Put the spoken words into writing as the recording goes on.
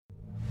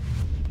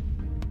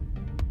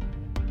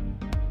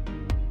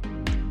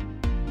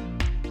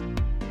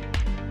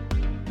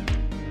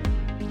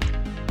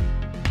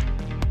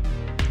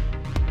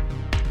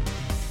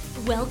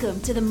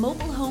Welcome to the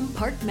Mobile Home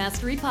Park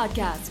Mastery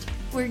Podcast,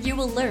 where you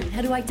will learn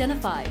how to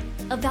identify,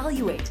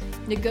 evaluate,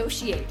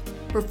 negotiate,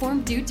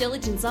 perform due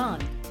diligence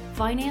on,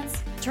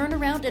 finance, turn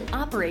around, and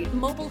operate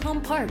mobile home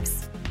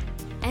parks.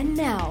 And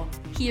now,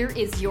 here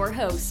is your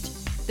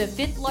host, the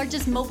fifth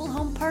largest mobile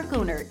home park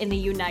owner in the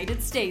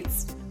United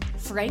States,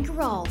 Frank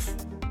Rolfe.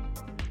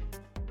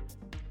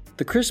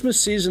 The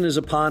Christmas season is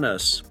upon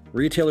us.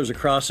 Retailers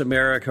across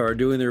America are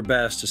doing their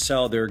best to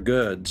sell their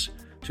goods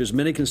to as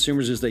many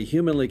consumers as they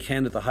humanly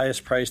can at the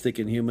highest price they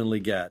can humanly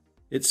get.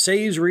 It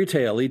saves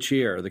retail each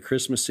year. The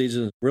Christmas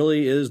season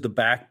really is the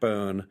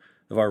backbone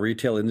of our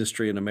retail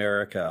industry in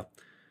America.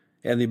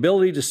 And the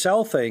ability to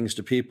sell things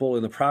to people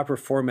in the proper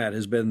format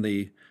has been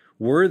the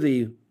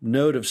worthy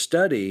note of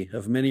study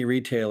of many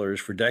retailers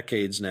for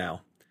decades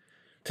now.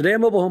 Today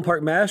on Mobile Home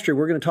Park Mastery,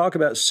 we're going to talk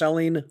about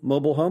selling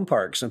mobile home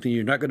parks, something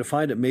you're not going to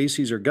find at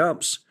Macy's or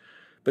Gump's,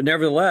 but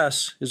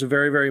nevertheless is a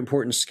very, very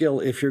important skill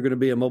if you're going to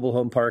be a mobile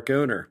home park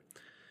owner.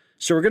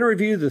 So we're going to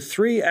review the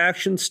 3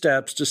 action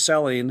steps to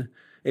selling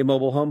a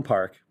mobile home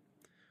park.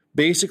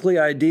 Basically,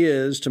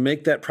 ideas to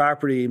make that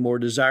property more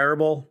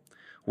desirable,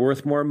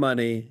 worth more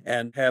money,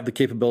 and have the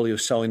capability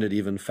of selling it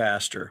even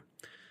faster.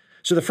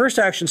 So the first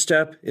action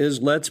step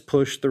is let's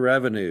push the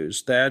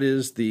revenues. That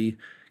is the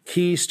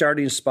key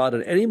starting spot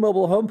on any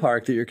mobile home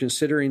park that you're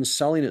considering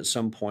selling at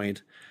some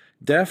point.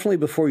 Definitely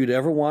before you'd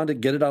ever want to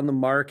get it on the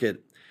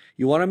market,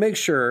 you want to make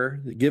sure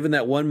that given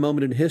that one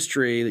moment in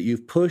history that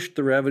you've pushed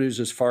the revenues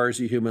as far as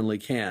you humanly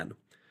can.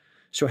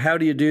 So how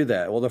do you do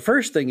that? Well, the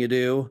first thing you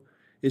do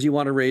is you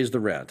want to raise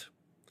the rent.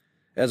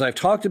 As I've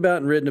talked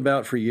about and written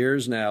about for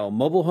years now,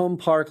 mobile home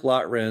park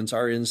lot rents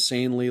are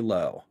insanely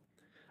low.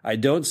 I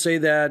don't say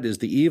that as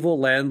the evil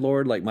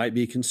landlord like might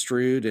be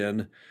construed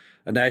in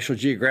a National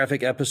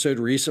Geographic episode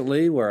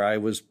recently where I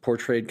was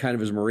portrayed kind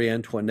of as Marie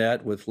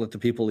Antoinette with Let the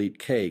People Eat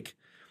Cake.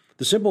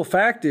 The simple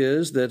fact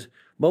is that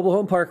mobile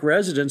home park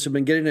residents have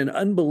been getting an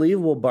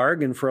unbelievable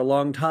bargain for a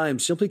long time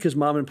simply because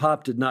mom and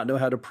pop did not know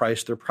how to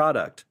price their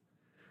product.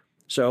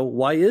 So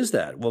why is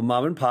that? Well,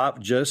 mom and pop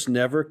just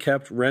never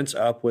kept rents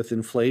up with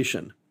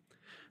inflation.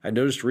 I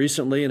noticed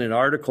recently in an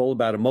article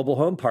about a mobile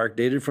home park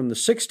dated from the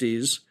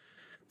 60s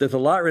that the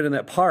lot rent in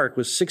that park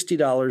was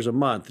 $60 a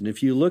month. And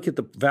if you look at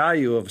the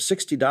value of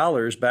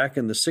 $60 back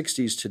in the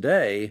 60s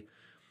today,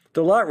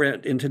 the lot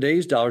rent in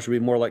today's dollars would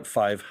be more like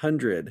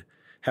 $500.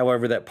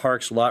 However, that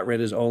park's lot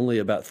rent is only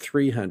about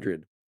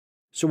 $300.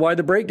 So why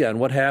the breakdown?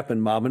 What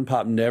happened? Mom and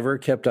pop never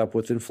kept up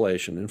with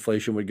inflation.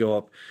 Inflation would go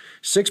up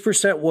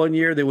 6% one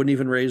year, they wouldn't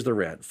even raise the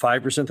rent.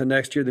 5% the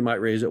next year, they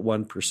might raise it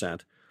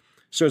 1%.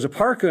 So as a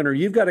park owner,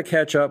 you've got to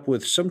catch up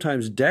with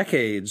sometimes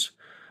decades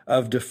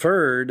of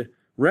deferred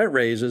rent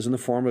raises in the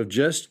form of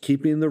just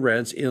keeping the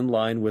rents in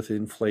line with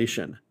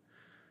inflation.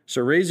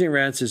 So raising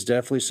rents is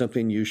definitely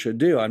something you should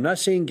do. I'm not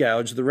saying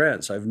gouge the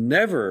rents. I've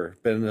never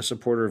been a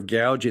supporter of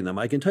gouging them.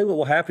 I can tell you what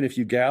will happen if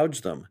you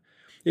gouge them.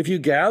 If you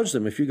gouge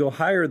them, if you go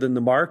higher than the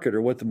market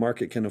or what the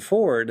market can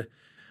afford,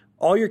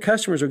 all your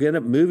customers are going to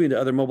end up moving to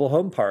other mobile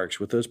home parks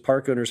with those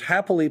park owners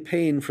happily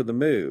paying for the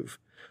move.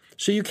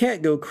 So you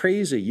can't go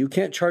crazy. You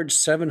can't charge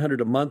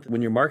 $700 a month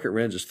when your market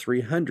rent is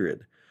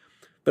 $300.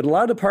 But a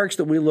lot of the parks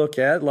that we look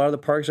at, a lot of the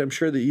parks I'm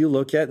sure that you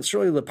look at, and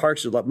certainly the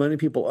parks that many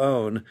people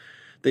own,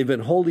 they've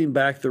been holding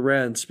back the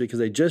rents because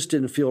they just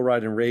didn't feel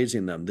right in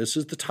raising them. This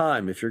is the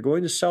time. If you're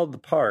going to sell the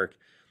park,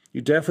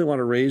 you definitely want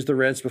to raise the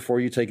rents before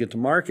you take it to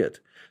market.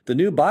 The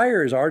new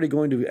buyer is already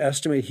going to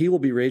estimate he will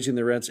be raising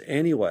the rents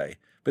anyway,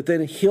 but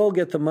then he'll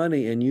get the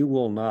money and you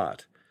will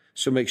not.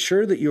 So make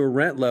sure that your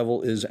rent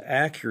level is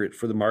accurate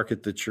for the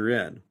market that you're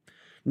in.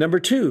 Number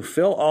 2,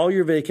 fill all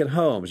your vacant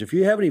homes. If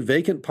you have any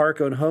vacant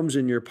park-owned homes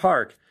in your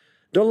park,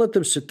 don't let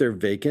them sit there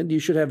vacant. You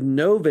should have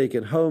no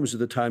vacant homes at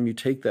the time you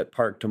take that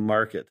park to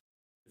market.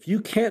 If you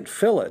can't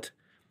fill it,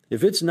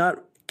 if it's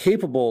not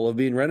capable of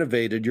being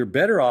renovated, you're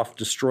better off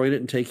destroying it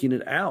and taking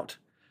it out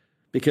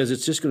because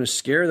it's just going to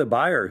scare the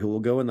buyer who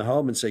will go in the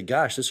home and say,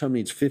 gosh, this home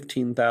needs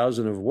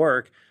 $15,000 of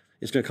work.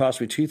 It's going to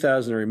cost me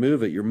 $2,000 to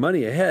remove it. You're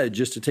money ahead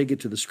just to take it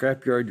to the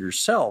scrapyard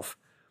yourself,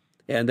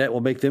 and that will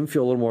make them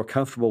feel a little more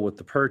comfortable with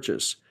the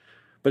purchase.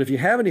 But if you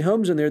have any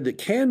homes in there that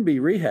can be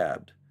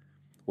rehabbed,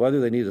 whether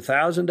they need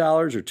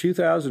 $1,000 or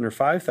 $2,000 or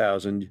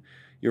 $5,000,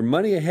 you're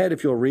money ahead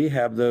if you'll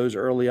rehab those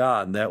early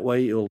on. That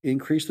way it'll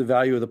increase the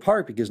value of the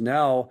park because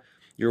now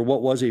your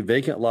what was a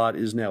vacant lot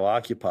is now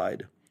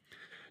occupied.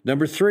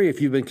 Number 3,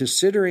 if you've been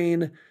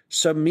considering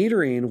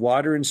sub-metering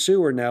water and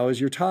sewer, now is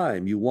your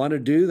time. You want to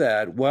do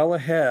that well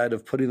ahead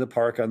of putting the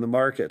park on the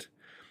market.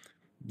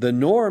 The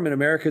norm in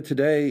America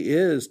today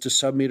is to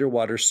sub-meter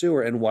water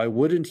sewer, and why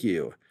wouldn't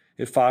you?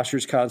 It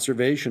fosters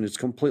conservation. It's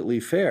completely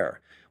fair.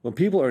 When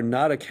people are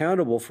not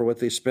accountable for what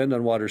they spend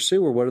on water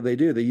sewer, what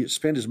do? They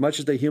spend as much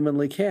as they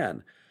humanly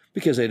can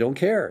because they don't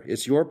care.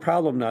 It's your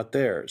problem, not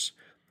theirs.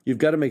 You've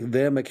got to make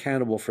them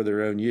accountable for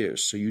their own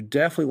use. So you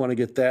definitely want to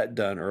get that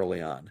done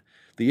early on.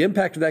 The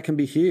impact of that can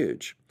be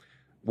huge.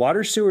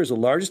 Water sewer is the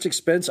largest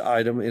expense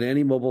item in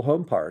any mobile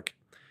home park.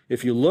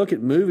 If you look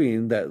at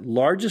moving that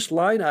largest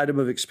line item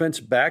of expense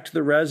back to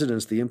the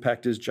residents, the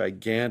impact is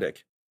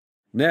gigantic.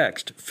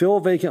 Next, fill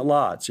vacant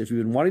lots. If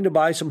you've been wanting to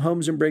buy some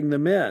homes and bring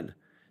them in,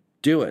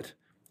 do it.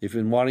 If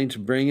you've been wanting to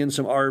bring in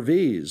some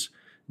RVs,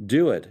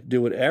 do it.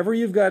 Do whatever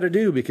you've got to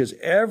do, because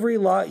every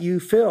lot you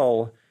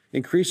fill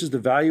increases the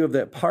value of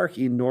that park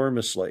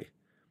enormously.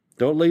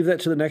 Don't leave that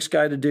to the next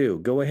guy to do.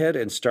 Go ahead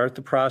and start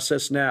the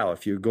process now.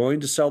 If you're going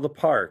to sell the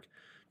park,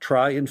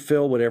 try and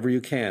fill whatever you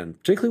can,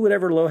 particularly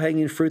whatever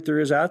low-hanging fruit there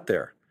is out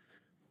there.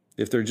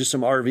 If there are just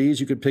some RVs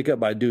you could pick up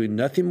by doing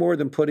nothing more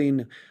than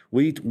putting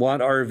 "We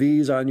want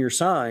RVs" on your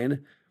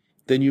sign,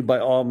 then you by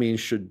all means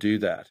should do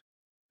that.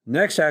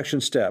 Next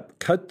action step,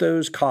 cut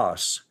those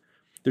costs.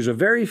 There's a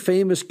very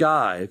famous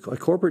guy, a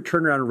corporate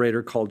turnaround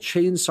rater called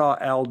Chainsaw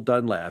Al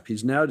Dunlap.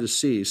 He's now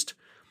deceased,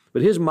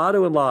 but his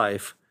motto in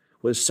life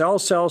was sell,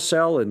 sell,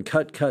 sell, and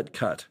cut, cut,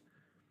 cut.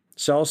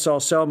 Sell, sell,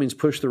 sell means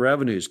push the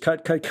revenues.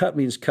 Cut, cut, cut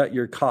means cut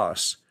your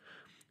costs.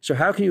 So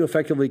how can you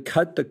effectively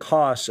cut the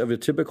costs of a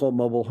typical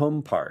mobile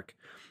home park?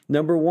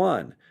 Number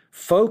one,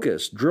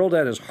 focus, drill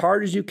down as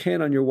hard as you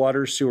can on your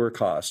water sewer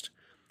cost.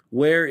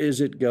 Where is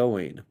it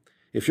going?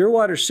 If your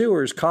water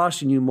sewer is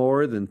costing you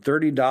more than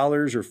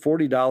 $30 or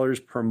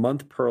 $40 per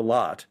month per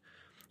lot,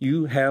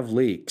 you have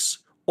leaks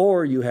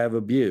or you have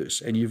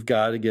abuse, and you've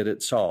got to get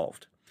it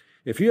solved.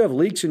 If you have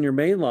leaks in your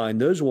main line,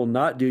 those will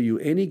not do you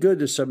any good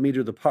to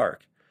submeter the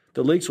park.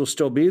 The leaks will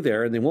still be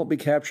there, and they won't be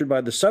captured by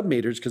the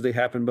submeters because they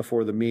happen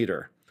before the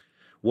meter.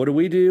 What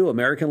do?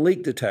 American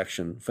Leak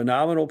Detection,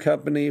 phenomenal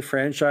company,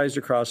 franchised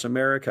across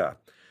America.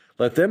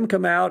 Let them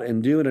come out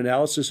and do an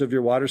analysis of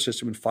your water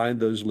system and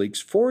find those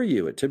leaks for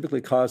you. It typically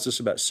costs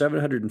us about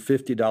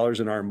 $750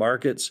 in our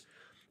markets.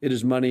 It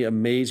is money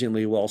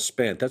amazingly well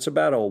spent. That's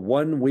about a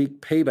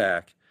 1-week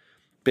payback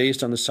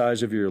based on the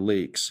size of your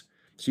leaks.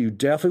 So you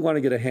definitely want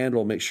to get a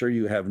handle, make sure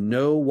you have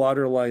no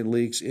waterline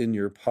leaks in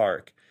your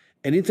park.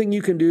 Anything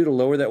you can do to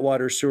lower that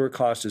water sewer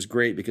cost is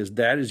great, because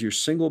that is your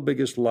single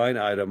biggest line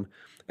item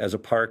as a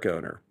park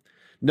owner.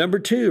 Number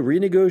two,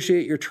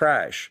 renegotiate your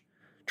trash.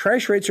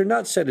 Trash rates are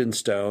not set in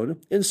stone.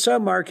 In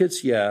some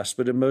markets, yes,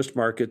 but in most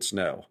markets,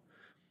 no.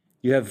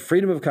 You have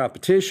freedom of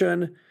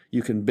competition.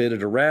 You can bid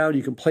it around.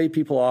 You can play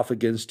people off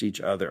against each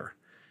other.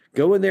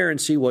 Go in there and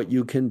see what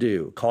you can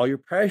do. Call your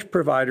trash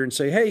provider and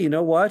say, hey, you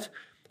know what?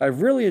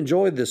 I've really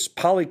enjoyed this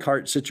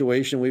polycart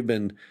situation we've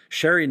been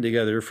sharing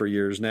together for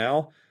years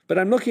now, but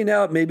I'm looking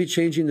now at maybe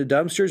changing the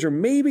dumpsters or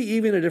maybe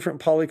even a different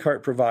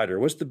polycart provider.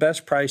 What's the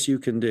best price you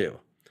can do?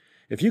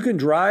 If you can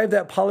drive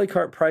that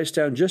polycart price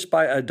down just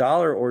by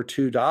 $1 or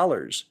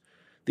 $2,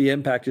 the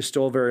impact is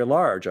still very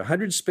large. A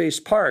 100-space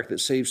park that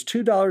saves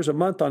 $2 a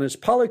month on its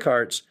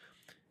polycarts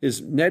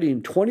is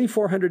netting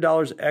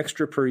 $2,400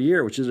 extra per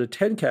year, which is a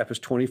 10 cap is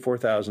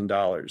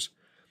 $24,000.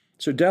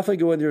 So definitely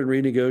go in there and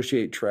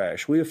renegotiate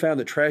trash. We have found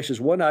that trash is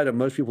one item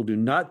most people do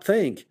not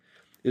think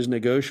is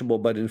negotiable,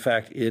 but in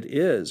fact it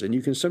is. And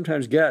you can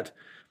sometimes get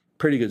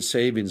pretty good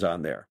savings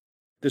on there.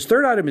 This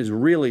third item is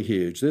really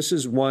huge. This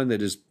is one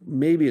that is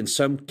maybe in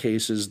some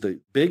cases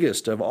the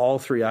biggest of all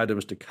three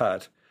items to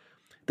cut.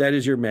 That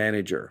is your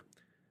manager.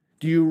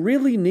 Do you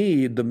really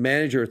need the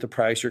manager at the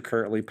price you're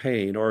currently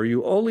paying? Or are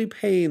you only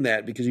paying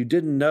that because you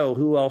didn't know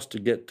who else to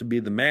get to be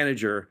the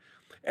manager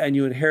and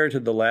you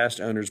inherited the last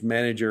owner's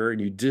manager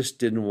and you just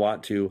didn't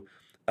want to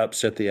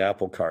upset the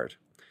apple cart?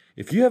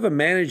 If you have a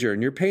manager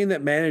and you're paying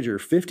that manager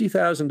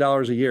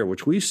 $50,000 a year,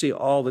 which we see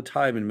all the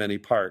time in many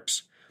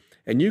parks,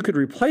 and you could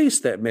replace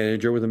that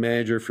manager with a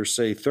manager for,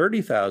 say,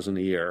 $30,000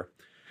 a year,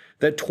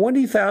 that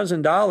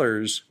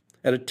 $20,000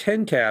 at a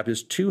 10 cap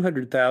is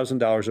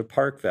 $200,000 of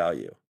park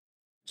value.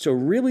 So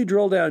really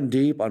drill down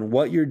deep on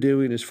what you're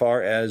doing as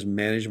far as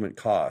management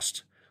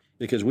cost,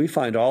 because we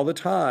find all the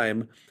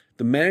time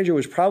the manager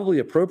was probably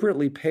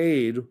appropriately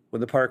paid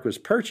when the park was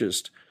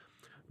purchased,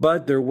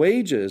 but their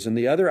wages and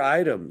the other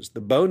items,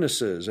 the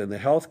bonuses and the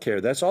health care,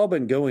 that's all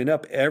been going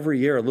up every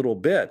year a little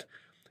bit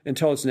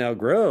until it's now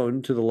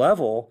grown to the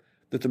level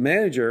that the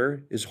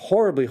manager is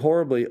horribly,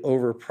 horribly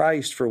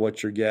overpriced for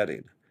what you're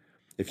getting.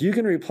 If you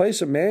can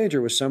replace a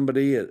manager with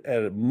somebody at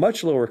a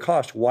much lower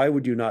cost, why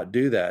would you not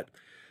do that?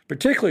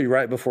 Particularly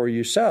right before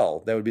you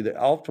sell. That would be the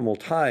optimal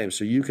time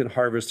so you can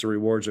harvest the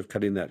rewards of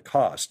cutting that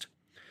cost.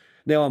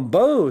 Now, on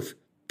both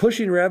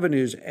pushing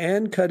revenues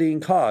and cutting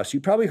costs, you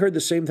probably heard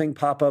the same thing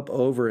pop up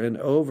over and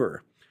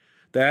over.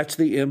 That's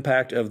the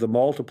impact of the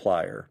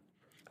multiplier.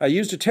 I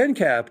used a 10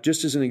 cap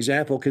just as an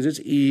example because it's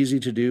easy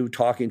to do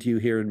talking to you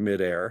here in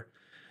midair.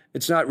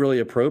 It's not really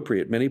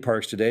appropriate. Many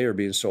parks today are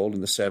being sold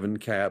in the 7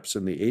 caps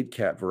and the 8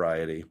 cap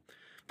variety.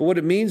 But what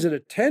it means at a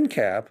 10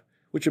 cap,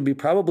 which would be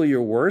probably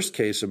your worst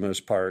case in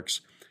most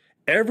parks,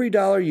 every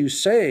dollar you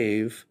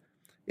save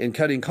in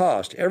cutting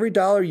cost, every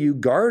dollar you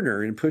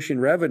garner in pushing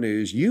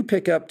revenues, you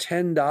pick up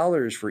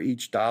 $10 for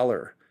each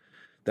dollar.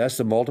 That's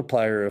the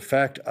multiplier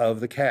effect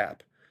of the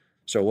cap.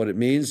 So what it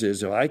means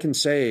is if I can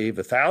save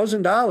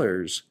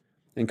 $1,000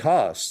 in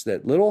costs,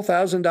 that little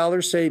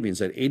 $1,000 savings,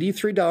 that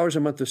 $83 a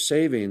month of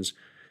savings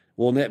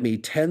will net me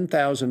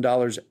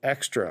 $10,000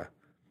 extra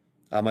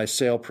on my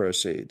sale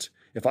proceeds.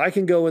 If I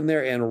can go in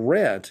there and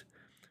rent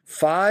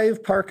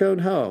 5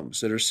 park-owned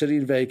homes that are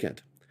sitting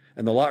vacant,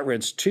 and the lot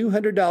rent's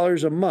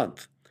 $200 a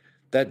month,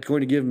 That's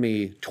going to give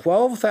me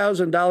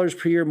 $12,000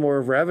 per year more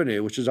of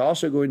revenue, which is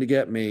also going to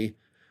get me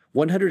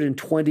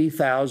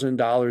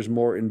 $120,000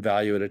 more in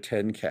value at a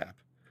 10 cap.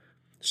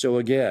 So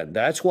again,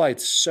 that's why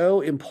it's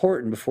so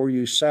important before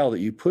you sell that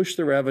you push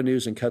the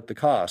revenues and cut the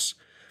costs,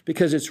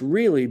 because it's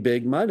really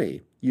big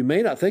money. You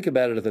may not think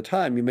about it at the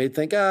time. You may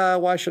think,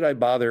 why should I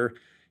bother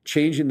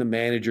changing the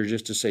manager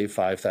just to save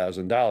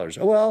 $5,000?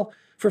 Oh, well,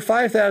 for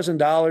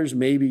 $5,000,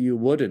 maybe you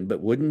wouldn't,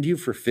 but wouldn't you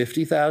for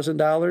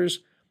 $50,000?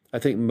 I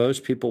think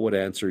most people would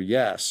answer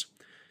yes.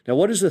 Now,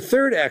 what is the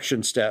third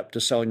action step to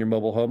selling your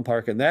mobile home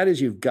park? And that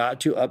is you've got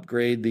to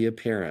upgrade the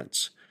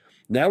appearance.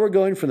 Now we're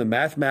going from the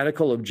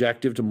mathematical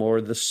objective to more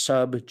the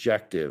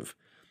subjective.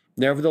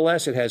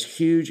 Nevertheless, it has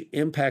huge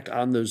impact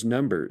on those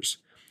numbers.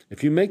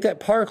 If you make that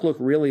park look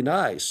really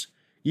nice,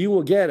 you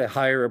will get a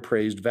higher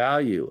appraised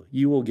value.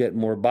 You will get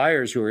more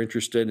buyers who are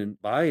interested in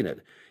buying it.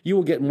 You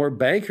will get more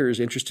bankers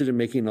interested in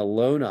making a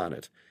loan on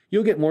it.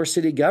 You'll get more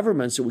city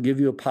governments that will give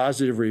you a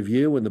positive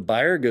review when the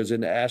buyer goes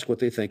in to ask what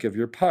they think of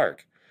your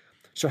park.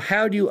 So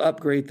how do you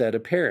upgrade that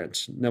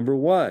appearance? Number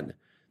one,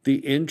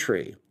 the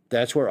entry.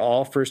 That's where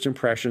all first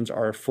impressions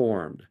are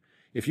formed.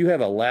 If you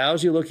have a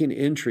lousy looking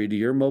entry to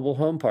your mobile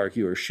home park,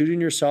 you are shooting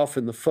yourself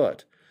in the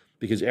foot,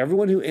 because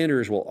everyone who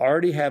enters will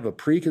already have a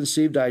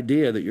preconceived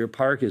idea that your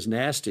park is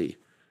nasty.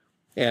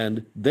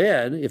 And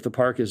then if the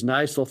park is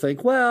nice, they'll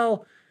think,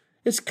 well,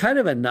 it's kind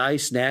of a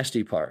nice,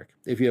 nasty park.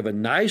 If you have a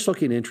nice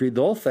looking entry,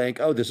 they'll think,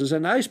 oh, this is a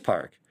nice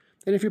park.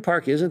 And if your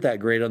park isn't that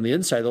great on the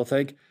inside, they'll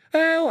think,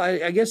 oh,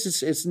 I guess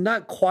it's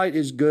not quite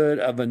as good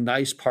of a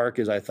nice park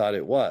as I thought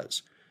it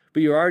was.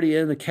 But you're already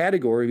in the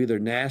category of either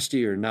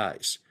nasty or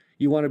nice.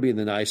 You want to be in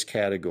the nice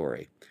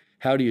category.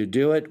 How do you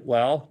do it?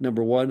 Well,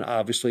 number one,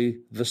 obviously,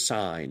 the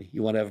sign.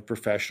 You want to have a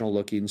professional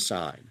looking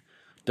sign.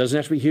 Doesn't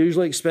have to be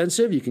hugely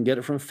expensive. You can get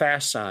it from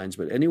Fast Signs,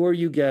 but anywhere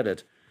you get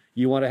it,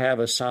 you want to have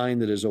a sign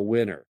that is a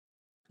winner.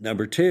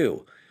 Number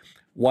two,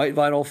 white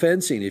vinyl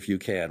fencing if you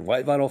can.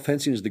 White vinyl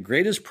fencing is the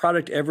greatest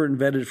product ever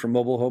invented for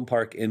mobile home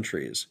park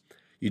entries.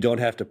 You don't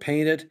have to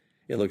paint it.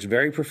 It looks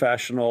very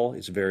professional.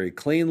 It's very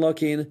clean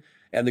looking.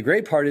 And the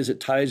great part is it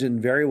ties in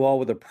very well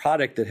with a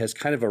product that has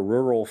kind of a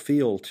rural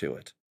feel to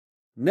it.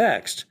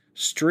 Next,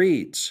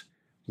 streets.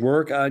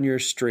 Work on your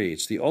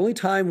streets. The only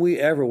time we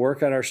ever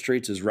work on our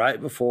streets is right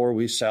before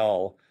we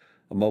sell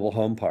a mobile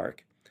home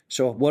park.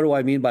 So what do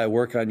I mean by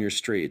work on your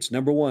streets?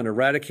 Number one,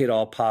 eradicate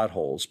all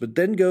potholes, but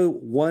then go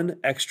one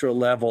extra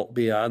level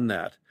beyond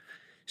that.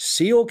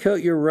 Seal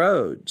coat your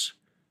roads.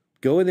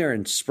 Go in there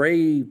and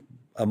spray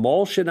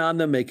emulsion on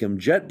them, make them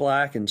jet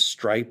black, and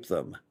stripe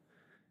them.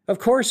 Of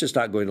course, it's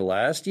not going to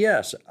last.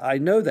 Yes, I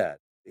know that.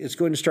 It's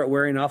going to start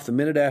wearing off the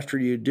minute after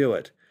you do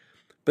it,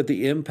 but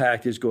the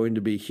impact is going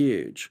to be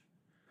huge.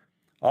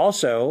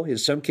 Also, in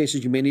some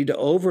cases, you may need to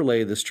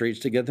overlay the streets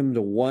to get them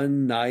to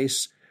one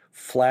nice,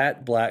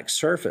 flat, black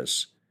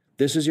surface.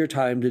 This is your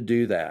time to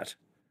do that.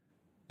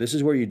 This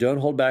is where you don't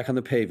hold back on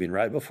the paving.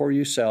 Right before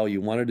you sell,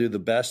 you want to do the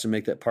best and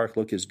make that park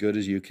look as good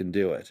as you can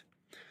do it.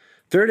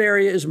 Third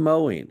area is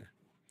mowing.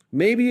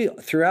 Maybe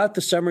throughout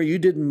the summer, you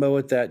didn't mow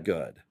it that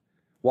good.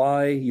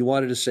 Why? You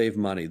wanted to save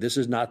money. This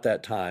is not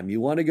that time. You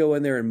want to go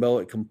in there and mow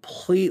it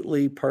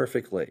completely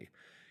perfectly.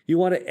 You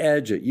want to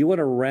edge it. You want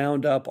to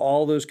round up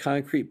all those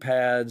concrete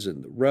pads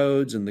and the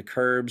roads and the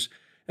curbs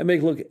and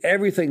make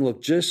everything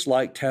look just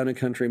like Town &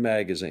 Country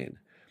magazine.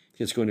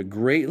 It's going to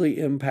greatly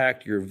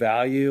impact your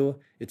value.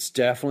 It's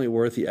definitely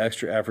worth the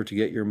extra effort to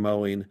get your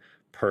mowing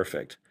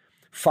perfect.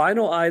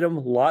 Final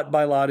item, lot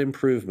by lot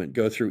improvement.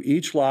 Go through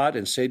each lot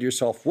and say to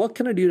yourself, what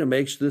can I do to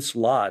make this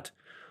lot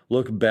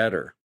look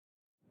better?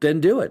 Then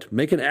do it.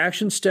 Make an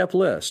action step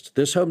list.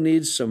 This home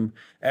needs some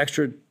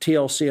extra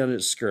TLC on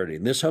its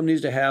skirting. This home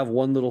needs to have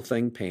one little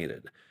thing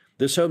painted.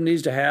 This home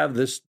needs to have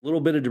this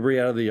little bit of debris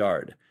out of the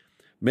yard.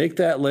 Make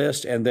that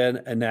list and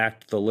then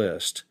enact the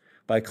list.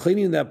 By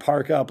cleaning that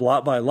park up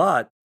lot by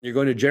lot, you're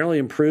going to generally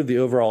improve the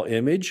overall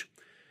image.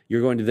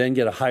 You're going to then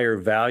get a higher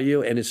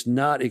value, and it's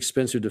not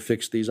expensive to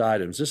fix these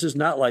items. This is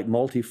not like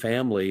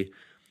multifamily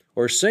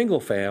or single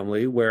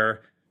family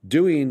where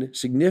doing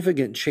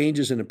significant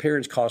changes in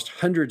appearance cost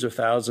hundreds of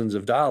thousands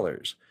of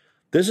dollars.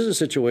 This is a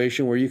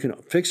situation where you can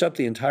fix up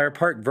the entire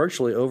park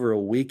virtually over a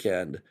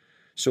weekend.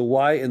 So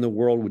why in the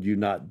world would you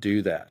not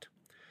do that?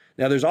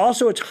 Now, there's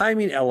also a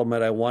timing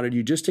element I wanted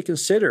you just to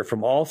consider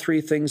from all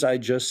three things I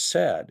just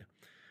said.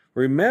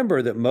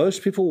 Remember that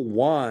most people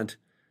want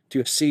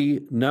to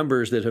see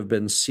numbers that have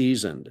been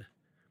seasoned.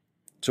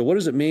 So what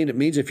does it mean? It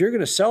means if you're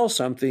going to sell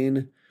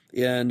something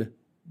in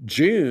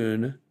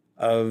June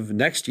of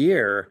next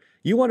year,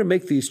 you want to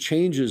make these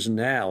changes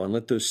now and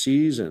let those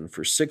season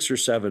for 6 or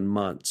 7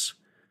 months.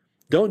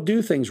 Don't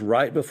do things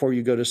right before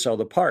you go to sell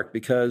the park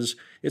because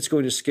it's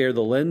going to scare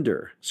the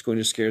lender. It's going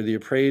to scare the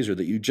appraiser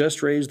that you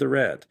just raised the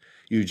rent.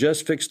 You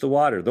just fixed the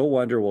water. They'll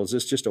wonder, well, is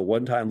this just a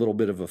one-time little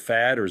bit of a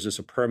fad or is this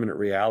a permanent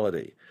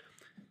reality?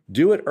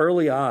 Do it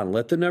early on.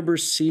 Let the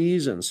numbers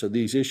season so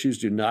these issues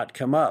do not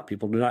come up.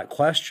 People do not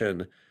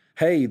question,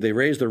 hey, they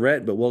raised the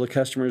rent, but will the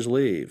customers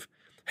leave?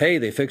 Hey,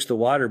 they fixed the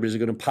water, but is it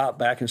going to pop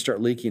back and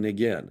start leaking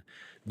again?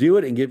 Do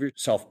it and give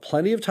yourself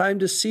plenty of time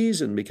to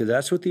season, because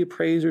that's what the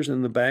appraisers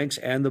and the banks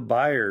and the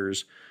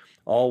buyers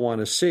all want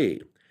to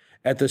see.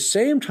 At the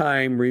same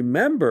time,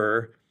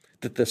 remember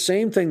that the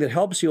same thing that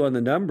helps you on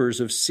the numbers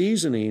of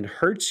seasoning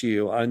hurts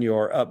you on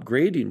your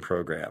upgrading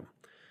program.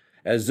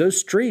 As those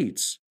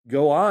streets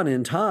go on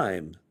in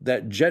time,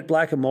 that jet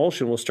black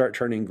emulsion will start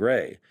turning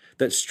gray,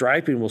 that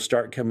striping will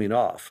start coming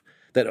off,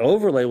 that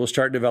overlay will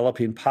start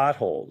developing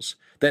potholes,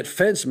 that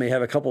fence may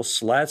have a couple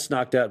slats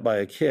knocked out by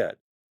a kid,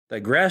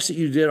 that grass that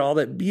you did all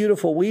that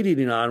beautiful weed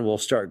eating on will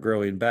start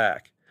growing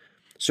back.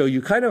 So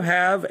you kind of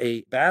have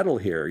a battle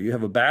here. You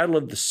have a battle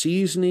of the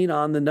seasoning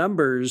on the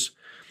numbers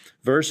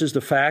versus the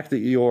fact that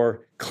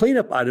your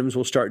cleanup items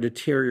will start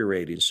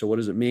deteriorating. So what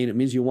does it mean? It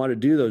means you want to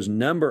do those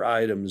number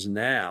items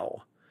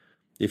now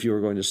if you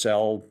were going to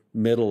sell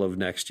middle of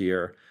next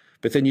year.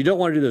 But then you don't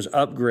want to do those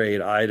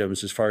upgrade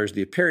items as far as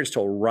the appearance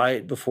till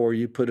right before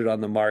you put it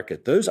on the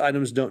market. Those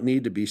items don't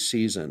need to be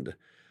seasoned.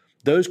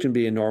 Those can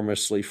be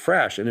enormously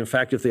fresh. And in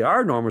fact, if they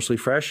are enormously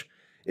fresh,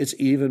 it's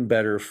even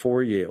better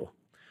for you.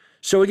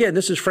 So again,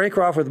 this is Frank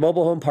Rolfe with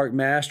Mobile Home Park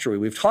Mastery.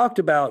 We've talked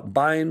about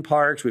buying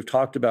parks. We've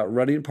talked about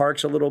running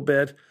parks a little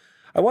bit.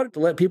 I wanted to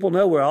let people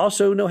know we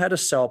also know how to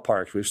sell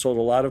parks. We've sold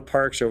a lot of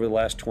parks over the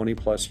last 20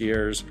 plus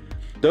years.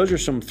 Those are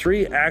some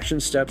 3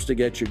 action steps to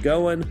get you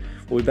going.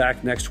 We'll be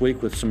back next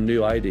week with some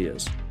new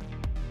ideas.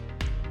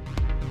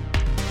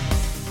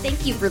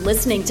 Thank you for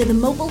listening to the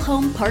Mobile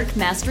Home Park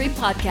Mastery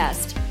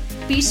Podcast.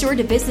 Be sure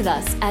to visit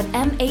us at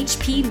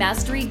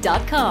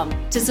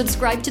mhpmastery.com to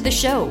subscribe to the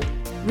show,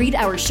 read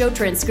our show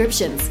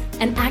transcriptions,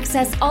 and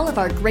access all of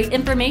our great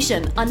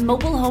information on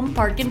mobile home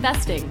park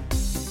investing.